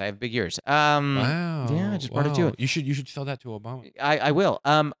years. I have big ears. Wow. Yeah, I just brought it to it. You should sell that to Obama. I will.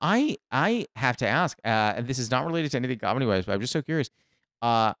 I have to ask, and this is not related to anything comedy wise, but I'm just so curious.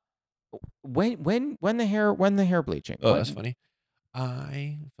 Uh, when the hair bleaching? Oh, that's funny.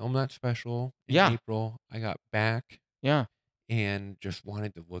 I filmed that special in Yeah. April. I got back Yeah. and just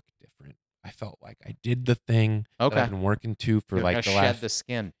wanted to look different. I felt like I did the thing that Okay. I've been working to for You're like gonna the shed last. the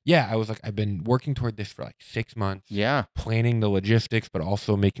skin. Yeah, I was like, I've been working toward this for like 6 months. Yeah. Planning the logistics, but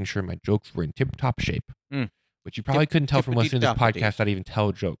also making sure my jokes were in tip top shape. Mm. Which you probably couldn't tell from listening to this tippity-toppity. podcast that I even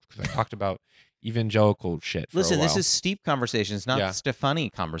tell jokes because I talked about evangelical shit. For Listen, a while. this is steep conversations, not Yeah. Stefani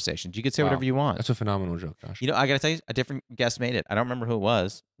conversations. You could say Wow. whatever you want. That's a phenomenal joke, Josh. You know, I gotta tell you, a different guest made it. I don't remember who it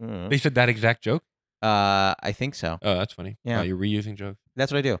was. They said that exact joke. I think so. Oh, that's funny. Yeah. You're reusing jokes.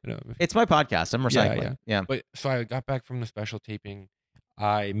 That's what I do. You know, It's my podcast. I'm recycling. Yeah. But so I got back from the special taping.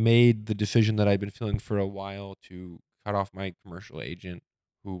 I made the decision that I'd been feeling for a while to cut off my commercial agent,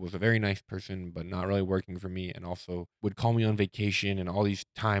 who was a very nice person, but not really working for me, and also would call me on vacation and all these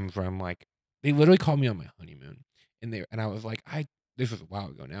times where I'm like, they literally called me on my honeymoon, and I was like, this was a while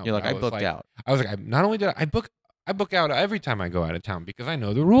ago now. You're like, but I booked out. I was like, not only did I book out every time I go out of town because I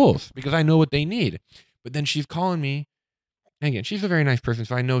know the rules, because I know what they need. But then she's calling me. And again, she's a very nice person,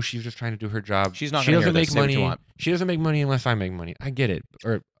 so I know she's just trying to do her job. She's not She gonna hear doesn't this. make Say what you money. want. She doesn't make money unless I make money. I get it,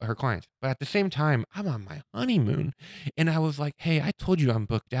 or her clients. But at the same time, I'm on my honeymoon, and I was like, "Hey, I told you I'm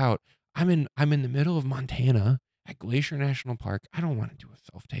booked out. I'm in the middle of Montana at Glacier National Park. I don't want to do a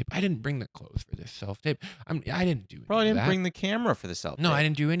self tape. I didn't bring the clothes for this self tape. I didn't do Probably any of didn't that. bring the camera for the selfie. No, I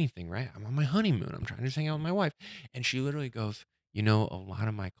didn't do anything, right? I'm on my honeymoon. I'm trying to just hang out with my wife. And she literally goes, a lot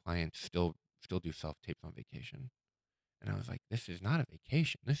of my clients still do self-tapes on vacation. And I was like, this is not a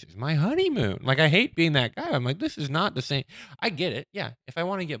vacation. This is my honeymoon. Like, I hate being that guy. I'm like, this is not the same. I get it. Yeah. If I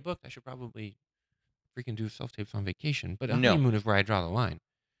want to get booked, I should probably freaking do self-tapes on vacation. But a No. honeymoon is where I draw the line.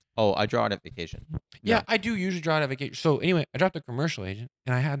 Oh, I draw it at vacation. Yeah, No. I do usually draw it at vacation. So anyway, I dropped the commercial agent,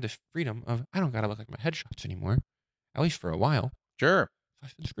 and I had this freedom of, I don't got to look like my headshots anymore, at least for a while. Sure. So I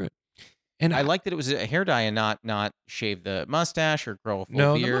said, screw it. And I like that it was a hair dye and not shave the mustache or grow a full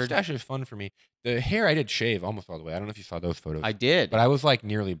no, beard. the mustache is fun for me. The hair I did shave almost all the way. I don't know if you saw those photos. I did. But I was like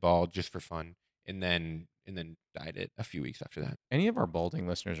nearly bald just for fun, and then dyed it a few weeks after that. Any of our balding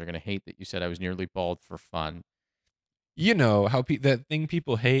listeners are going to hate that you said I was nearly bald for fun. You know how that thing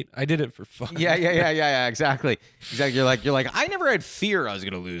people hate. I did it for fun. Yeah. Exactly. You're like, I never had fear I was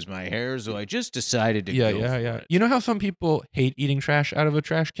going to lose my hair, so I just decided to go for it. You know how some people hate eating trash out of a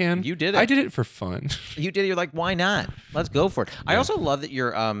trash can? You did it. I did it for fun. You did it. You're like, why not? Let's go for it. I Yeah. also love that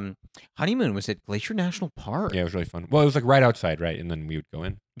your honeymoon was at Glacier National Park. Yeah, it was really fun. Well, it was like right outside, right? And then we would go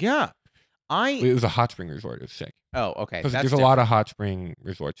in. Yeah. It was a hot spring resort. It was sick. Oh, okay. Because That's there's a lot of hot spring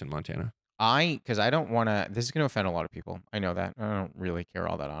resorts in Montana. because I don't want to. This is going to offend a lot of people. I know that. I don't really care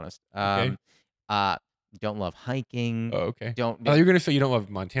all that honest. Okay. Don't love hiking. Oh, okay. Don't. I thought you were gonna say you don't love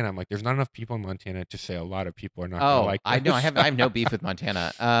Montana. I'm like, there's not enough people in Montana to say a lot of people are not gonna like. I know. this. I have no beef with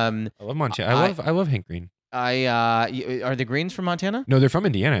Montana. I love Montana. I love Hank Green. Are the Greens from Montana? No, they're from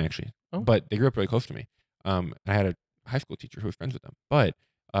Indiana actually, Oh. but they grew up really close to me. I had a high school teacher who was friends with them. But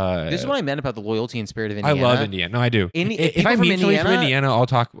This is what I meant about the loyalty and spirit of I Indiana. love Indiana. No, I do. If people I from meet somebody from Indiana- Indiana,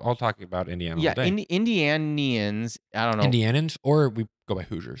 I'll talk about Indiana. Yeah, all day. Indianians. I don't know. Indianans, or we go by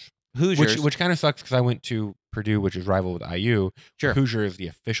Hoosiers. Hoosiers. Which kind of sucks because I went to Purdue, which is rival with IU. Sure. Hoosier is the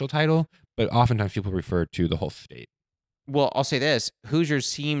official title, but oftentimes people refer to the whole state. Well, I'll say this: Hoosiers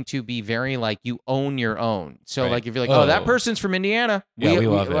seem to be very like you own your own. So, Right. like, if you're like, oh, that Oh. person's from Indiana, Yeah, we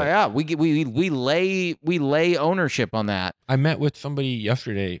love it. Yeah, we lay ownership on that. I met with somebody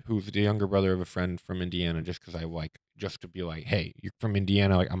yesterday who's the younger brother of a friend from Indiana, just because just to be like, hey, you're from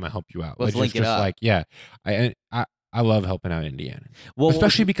Indiana, like I'm gonna help you out. Let's Like, link it up. Like, yeah, I love helping out Indiana, Well,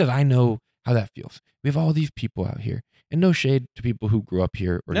 especially because I know how that feels. We have all these people out here, and no shade to people who grew up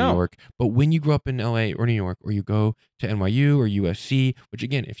here or No. New York, but when you grow up in LA or New York, or you go to NYU or USC, which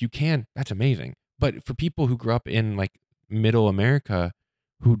again, if you can, that's amazing. But for people who grew up in like middle America,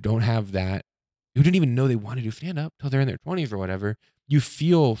 who don't have that, who didn't even know they wanted to do stand up till they're in their 20s or whatever, you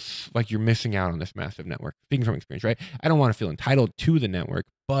feel like you're missing out on this massive network. Speaking from experience, right? I don't want to feel entitled to the network,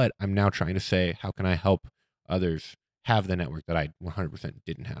 but I'm now trying to say, how can I help others have the network that I 100%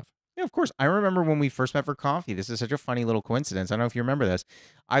 didn't have? Yeah, of course. I remember when we first met for coffee. This is such a funny little coincidence. I don't know if you remember this.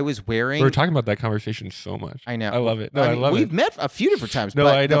 I was We were wearing. talking about that conversation so much. I know. I love it. No, I I mean, love we've it. met a few different times, No,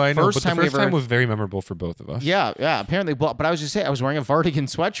 but I the know, I know. first But the time we first time ever. was very memorable for both of us. Yeah, yeah. Apparently, well, but I was just saying, I was wearing a Vardigan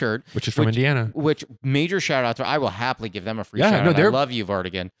sweatshirt, Which is from Indiana. Which major shout out to. I will happily give them a free Yeah, shout no, out. I they're- love you,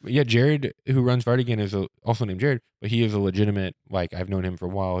 Vardigan. Yeah, Jared, who runs Vardigan, is also named Jared, but he is a legitimate, like, I've known him for a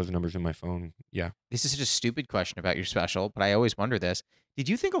while. His number's in my phone. Yeah. This is such a stupid question about your special, but I always wonder this. Did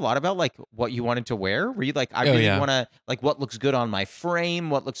you think a lot about like what you wanted to wear? Were you like, I Oh, really yeah. want to like what looks good on my frame,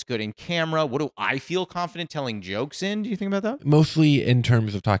 what looks good in camera, what do I feel confident telling jokes in? Do you think about that? Mostly in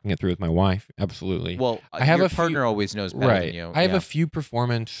terms of talking it through with my wife. Absolutely. Well, I have your a few- partner always knows better than Right. you. I have Yeah. a few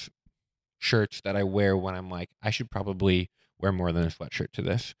performance shirts that I wear when I'm like, I should probably wear more than a sweatshirt to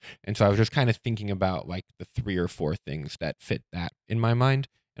this. And so I was just kind of thinking about like the 3 or 4 things that fit that in my mind.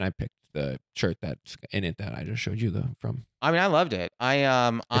 And I picked the shirt that's in it that I just showed you from. I mean, I loved it.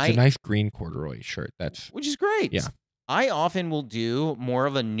 It's a nice green corduroy shirt. Which is great. Yeah. I often will do more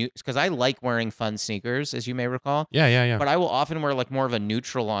of a new because I like wearing fun sneakers, as you may recall. Yeah. But I will often wear like more of a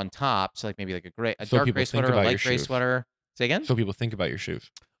neutral on top, so like maybe like a So dark people gray think sweater, a about your light gray shoes. sweater. Say again? So people think about your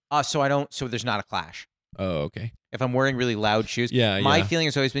shoes. So there's not a clash. Oh, okay. If I'm wearing really loud shoes, Yeah, my yeah. feeling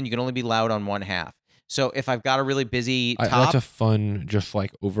has always been you can only be loud on one half. So if I've got a really busy That's top, a fun, just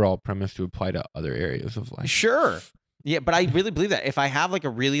like overall premise to apply to other areas of life. sure. Yeah, but I really believe that if I have like a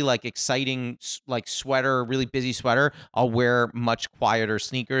really like exciting like sweater, really busy sweater, I'll wear much quieter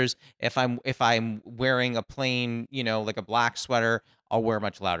sneakers. If I'm wearing a plain, like a black sweater, I'll wear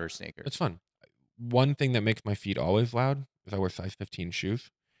much louder sneakers. It's fun. One thing that makes my feet always loud is I wear size 15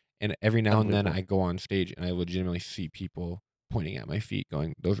 shoes. And every now and then Unbelievable. I go on stage and I legitimately see people pointing at my feet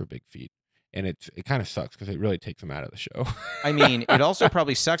going, those are big feet. And it kind of sucks because it really takes them out of the show. I mean, it also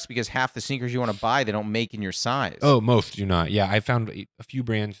probably sucks because half the sneakers you want to buy, they don't make in your size. Oh, most do not. Yeah, I found a few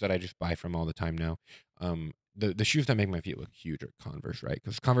brands that I just buy from all the time now. The shoes that make my feet look huge are Converse, right?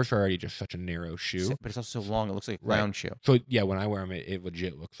 Because Converse are already just such a narrow shoe. But it's also so long. It looks like a clown shoe. So yeah, when I wear them, it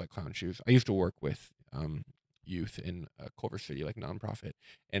legit looks like clown shoes. I used to work with youth in Culver City, like nonprofit,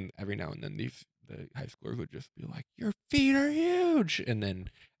 and every now and then the high schoolers would just be like, "Your feet are huge," and then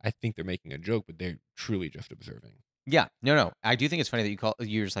I think they're making a joke, but they're truly just observing. Yeah, no. I do think it's funny that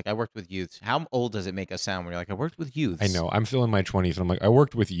you're just like, I worked with youths. How old does it make us sound when you're like, I worked with youths? I know. I'm still in my 20s, and I'm like, I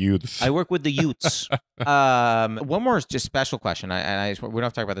worked with youths. I work with the youths. One more just special question. We don't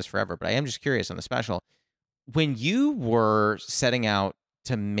have to talk about this forever, but I am just curious on the special. When you were setting out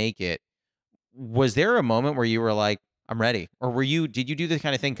to make it, was there a moment where you were like, I'm ready? Or did you do this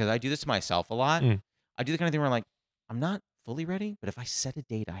kind of thing? Because I do this to myself a lot. I do the kind of thing where I'm like, I'm not fully ready, but if I set a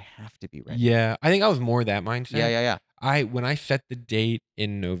date, I have to be ready. Yeah, I think I was more that mindset. Yeah. When I set the date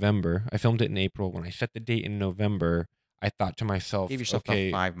in November, I filmed it in April. When I set the date in November, I thought to myself, Give yourself okay,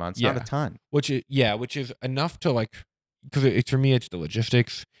 about 5 months, yeah, not a ton. which is enough to like, because for me it's the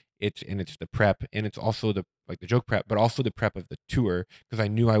logistics, it's the prep, and it's also the joke prep, but also the prep of the tour, because I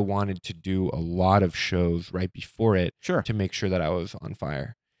knew I wanted to do a lot of shows right before it, Sure. to make sure that I was on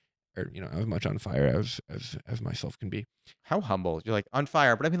fire, or as much on fire as myself can be. How humble. You're like on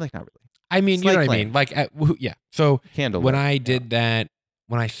fire, but I mean like not really. I mean, you know what I mean? Like, yeah. So Candle when lit, I yeah. did that,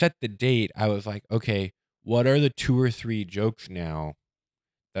 when I set the date, I was like, okay, what are the 2 or 3 jokes now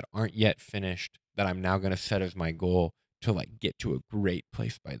that aren't yet finished that I'm now going to set as my goal to like get to a great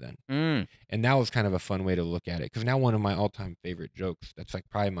place by then? And that was kind of a fun way to look at it, because now one of my all-time favorite jokes, that's like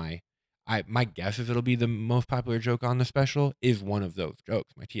probably my guess is it'll be the most popular joke on the special, is one of those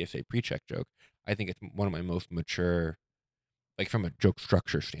jokes, my TSA pre-check joke. I think it's one of my most mature, like from a joke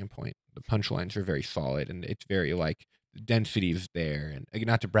structure standpoint. The punchlines are very solid, and it's very like the density is there, and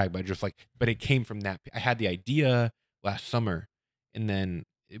not to brag, but just like, but it came from that. I had the idea last summer, and then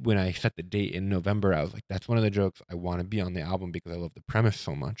when I set the date in November, I was like, that's one of the jokes I want to be on the album because I love the premise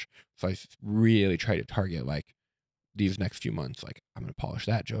so much. So I really try to target like these next few months, like I'm gonna polish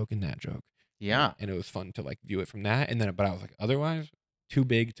that joke and that joke. Yeah. And it was fun to like view it from that, and then but I was like, otherwise too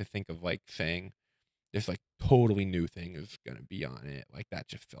big to think of like saying this like totally new thing is gonna be on it. Like that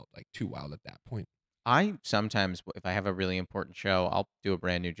just felt like too wild at that point. I sometimes, if I have a really important show, I'll do a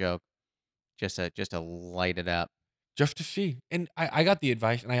brand new joke just to light it up. Just to see. And I got the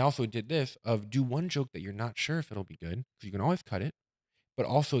advice, and I also did this, of do one joke that you're not sure if it'll be good, because you can always cut it, but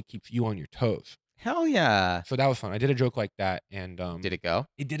also it keeps you on your toes. Hell yeah. So that was fun. I did a joke like that, and Did it go?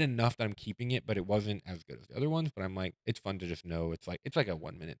 it did enough that I'm keeping it, but it wasn't as good as the other ones. But I'm like, it's fun to just know it's like a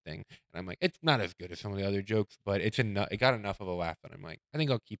 1-minute thing, and I'm like, it's not as good as some of the other jokes, but it's enough. It got enough of a laugh that I'm like, I think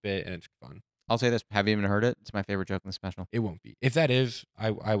I'll keep it, and it's fun. I'll say this. Have you even heard it? It's my favorite joke in the special. It won't be. If that is,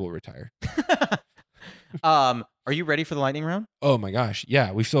 I will retire. Are you ready for the lightning round? Oh my gosh.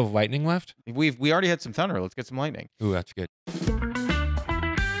 Yeah, we still have lightning left? We already had some thunder. Let's get some lightning. Ooh, that's good.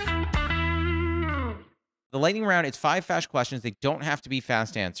 The lightning round, it's 5 fast questions. They don't have to be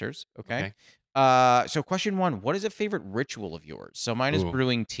fast answers, okay? Okay. So question 1, what is a favorite ritual of yours? So mine is Ooh.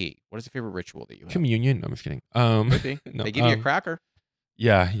 brewing tea. What is a favorite ritual that you have? Communion? No, I'm just kidding. Could be. No, They give you a cracker.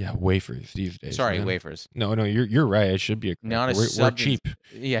 yeah, wafers these days. Sorry, man. wafers. No, you're right. It should be a cracker. Not a We're cheap.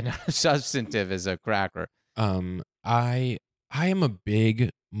 Yeah, not as substantive as a cracker. I am a big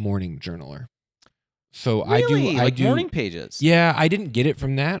morning journaler. So Really? I Like do morning pages? Yeah, I didn't get it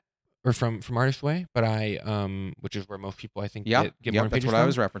from that or from Artist Way, but which is where most people I think Yep. get Yep, morning that's pages what I from.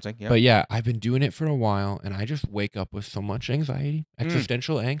 was referencing. Yep. But yeah, I've been doing it for a while, and I just wake up with so much anxiety,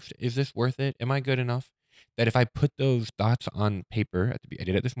 existential angst. Is this worth it? Am I good enough? That if I put those thoughts on paper, I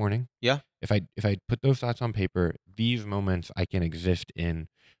did it this morning. Yeah. If I put those thoughts on paper, these moments I can exist in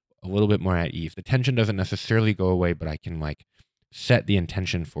a little bit more at ease. The tension doesn't necessarily go away, but I can like set the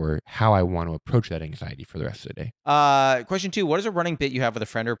intention for how I want to approach that anxiety for the rest of the day. Question 2, what is a running bit you have with a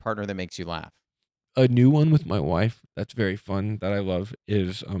friend or partner that makes you laugh? A new one with my wife that's very fun that I love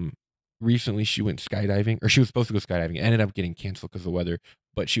is recently she went skydiving, or she was supposed to go skydiving. It ended up getting canceled because of the weather,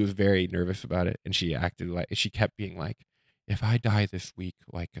 but she was very nervous about it, and she kept being like, if I die this week,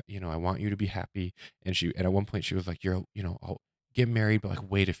 like, I want you to be happy. And at one point she was like, I'll get married, but like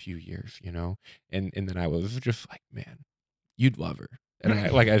wait a few years, and then I was just like, man, you'd love her. And I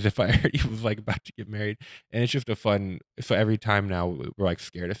like, as if I heard he was like about to get married, and it's just so every time now we're like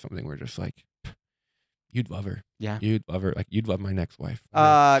scared of something, we're just like, you'd love her. Yeah. You'd love her. Like, you'd love my next wife.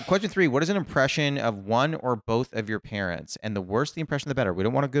 Question 3, what is an impression of one or both of your parents? And the worse the impression, the better. We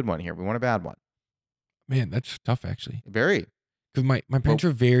don't want a good one here. We want a bad one. Man, that's tough actually. Very. Because my parents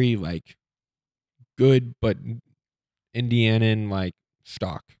are very like good, but Indianan like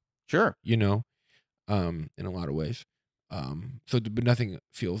stock, Sure. in a lot of ways. But nothing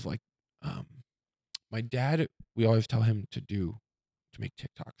feels like, my dad, we always tell him to make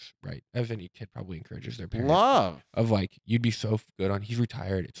TikToks, right? As any kid probably encourages their parents. Love. Of like, you'd be so good on, he's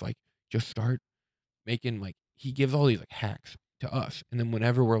retired. It's like, just start making, like, he gives all these like hacks to us. And then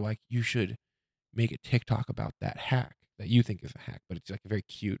whenever we're like, you should make a TikTok about that hack that you think is a hack, but it's like very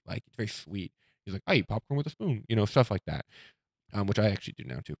cute, like it's very sweet. He's like, I eat popcorn with a spoon, stuff like that. Which I actually do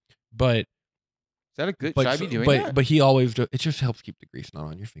now too. But Is that a good, should I be doing that? But he always, it just helps keep the grease not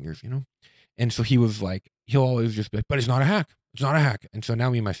on your fingers, And so he was like, he'll always just be like, but it's not a hack. It's not a hack. And so now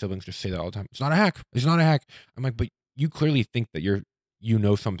me and my siblings just say that all the time. It's not a hack. It's not a hack. I'm like, but you clearly think that you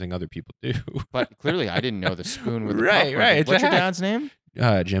know something other people do. But clearly I didn't know the spoon with the Right, popcorn. right, it's What's a your hack. dad's name?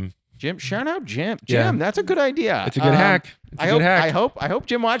 Jim. Jim. Shout out Jim. Yeah. Jim, that's a good idea. It's a good hack. It's a good hack. I hope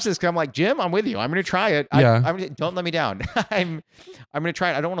Jim watches this because I'm like, Jim, I'm with you. I'm going to try it. Yeah. Don't let me down. I'm going to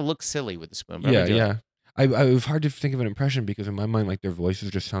try it. I don't want to look silly with the spoon. But Yeah. I it was hard to think of an impression because in my mind, like their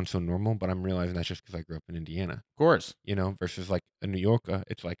voices just sound so normal, but I'm realizing that's just because I grew up in Indiana, Of course. versus like a New Yorker.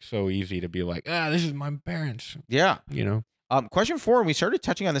 It's like so easy to be like, this is my parents, Yeah. Question 4, and we started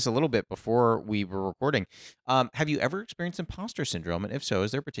touching on this a little bit before we were recording. Have you ever experienced imposter syndrome? And if so,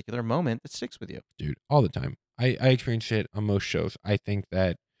 is there a particular moment that sticks with you? Dude, all the time. I experience it on most shows. I think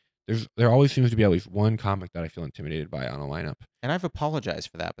that there always seems to be at least one comic that I feel intimidated by on a lineup. And I've apologized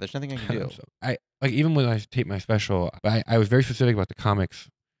for that, but there's nothing I can do. So I like, even when I tape my special, I was very specific about the comics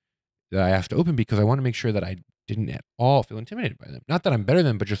that I asked to open because I want to make sure that I didn't at all feel intimidated by them. Not that I'm better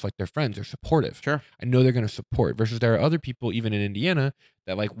than them, but just like they're friends, they're supportive. Sure. I know they're going to support. Versus there are other people, even in Indiana,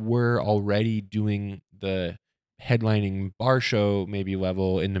 that like were already doing the headlining bar show maybe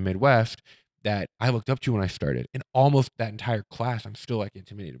level in the Midwest that I looked up to when I started. And almost that entire class, I'm still like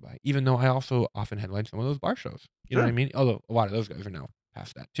intimidated by, even though I also often headline some of those bar shows. You know what I mean? Although a lot of those guys are now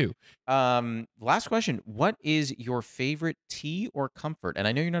past that too. Last question. What is your favorite tea or comfort? And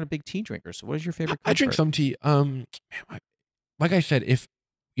I know you're not a big tea drinker, so what is your favorite comfort? I drink some tea. Like I said, if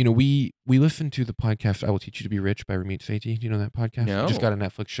we listen to the podcast "I Will Teach You to Be Rich" by Ramit Sethi. Do you know that podcast? No. It just got a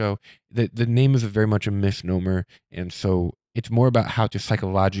Netflix show. The name is very much a misnomer, and so it's more about how to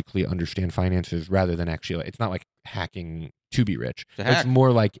psychologically understand finances rather than actually. It's not like hacking to be rich. It's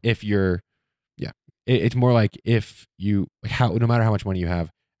more like if you're, yeah. It's more like if you no matter how much money you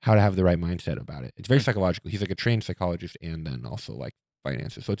have, how to have the right mindset about it. It's very psychological. He's like a trained psychologist and then also like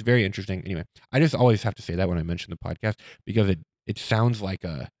finances. So it's very interesting. Anyway, I just always have to say that when I mention the podcast because it sounds like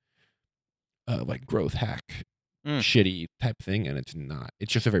a like growth hack shitty type thing, and it's not.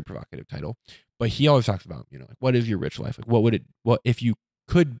 It's just a very provocative title. But he always talks about, like, what is your rich life? Like what if you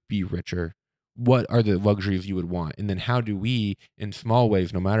could be richer, what are the luxuries you would want? And then how do we, in small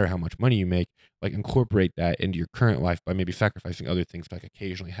ways, no matter how much money you make, like incorporate that into your current life by maybe sacrificing other things to like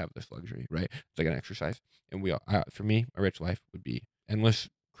occasionally have this luxury, right? It's like an exercise. And for me, a rich life would be endless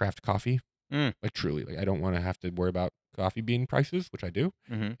craft coffee. Mm. Like truly, like I don't want to have to worry about coffee bean prices, which I do.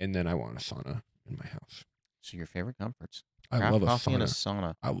 Mm-hmm. And then I want a sauna in my house. So your favorite comforts? I Craft love a coffee and a sauna.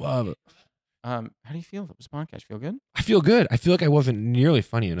 sauna. I love it. How do you feel? Was podcast feel good? I feel good. I feel like I wasn't nearly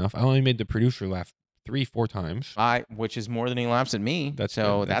funny enough. I only made the producer laugh 3-4 times. Which is more than he laughs at me. That's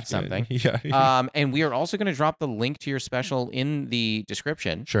so good. that's Good. something. Yeah. And we are also going to drop the link to your special in the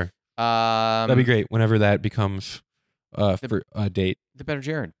description. Sure. That'd be great. Whenever that becomes for a date. The Better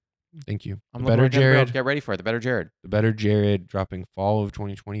Jared. Thank you. I'm The Better Jared. Get ready for it. The Better Jared. The Better Jared dropping fall of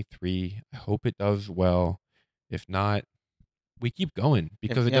 2023. I hope it does well. If not, we keep going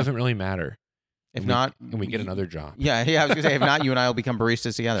because it doesn't really matter. If not, and we get another job. Yeah. I was gonna say, if not, you and I will become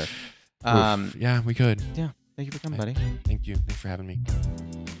baristas together. Yeah, we could. Yeah. Thank you for coming, buddy. Thank you. Thanks for having me.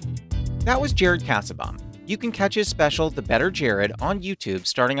 That was Jared Kassebaum. You can catch his special, The Better Jared, on YouTube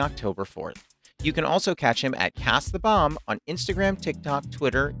starting October 4th. You can also catch him at Cast the Bomb on Instagram, TikTok,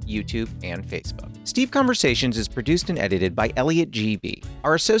 Twitter, YouTube, and Facebook. Steep Conversations is produced and edited by Elliot GB.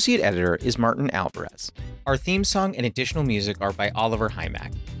 Our associate editor is Martin Alvarez. Our theme song and additional music are by Oliver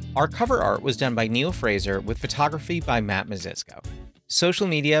Hymack. Our cover art was done by Neil Fraser with photography by Matt Mazisco. Social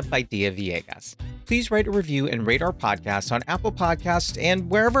media by Dia Villegas. Please write a review and rate our podcast on Apple Podcasts and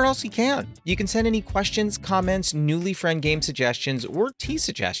wherever else you can. You can send any questions, comments, newly friend game suggestions, or tea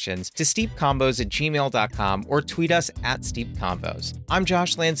suggestions to steepcombos@gmail.com or tweet us at steepcombos. I'm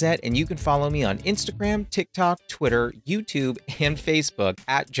Josh Lanzette, and you can follow me on Instagram, TikTok, Twitter, YouTube, and Facebook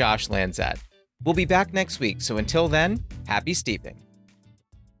at Josh Lanzette. We'll be back next week, so until then, happy steeping.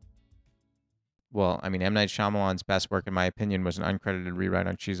 Well, I mean, M. Night Shyamalan's best work, in my opinion, was an uncredited rewrite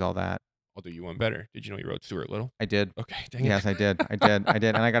on She's All That. I'll do you one better. Did you know you wrote Stuart Little? I did. Okay, dang it. Yes, I did.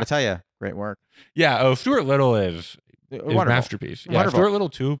 And I got to tell you, great work. Yeah, Stuart Little is Wonderful. masterpiece. Yeah, Wonderful. Stuart Little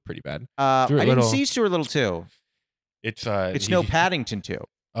 2, pretty bad. I didn't see Stuart Little 2. It's no Paddington 2.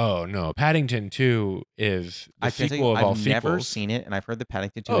 Oh, no. Paddington 2 is the sequel of all sequels. I've never seen it, and I've heard that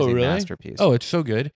Paddington 2 is a really? masterpiece. Oh, it's so good.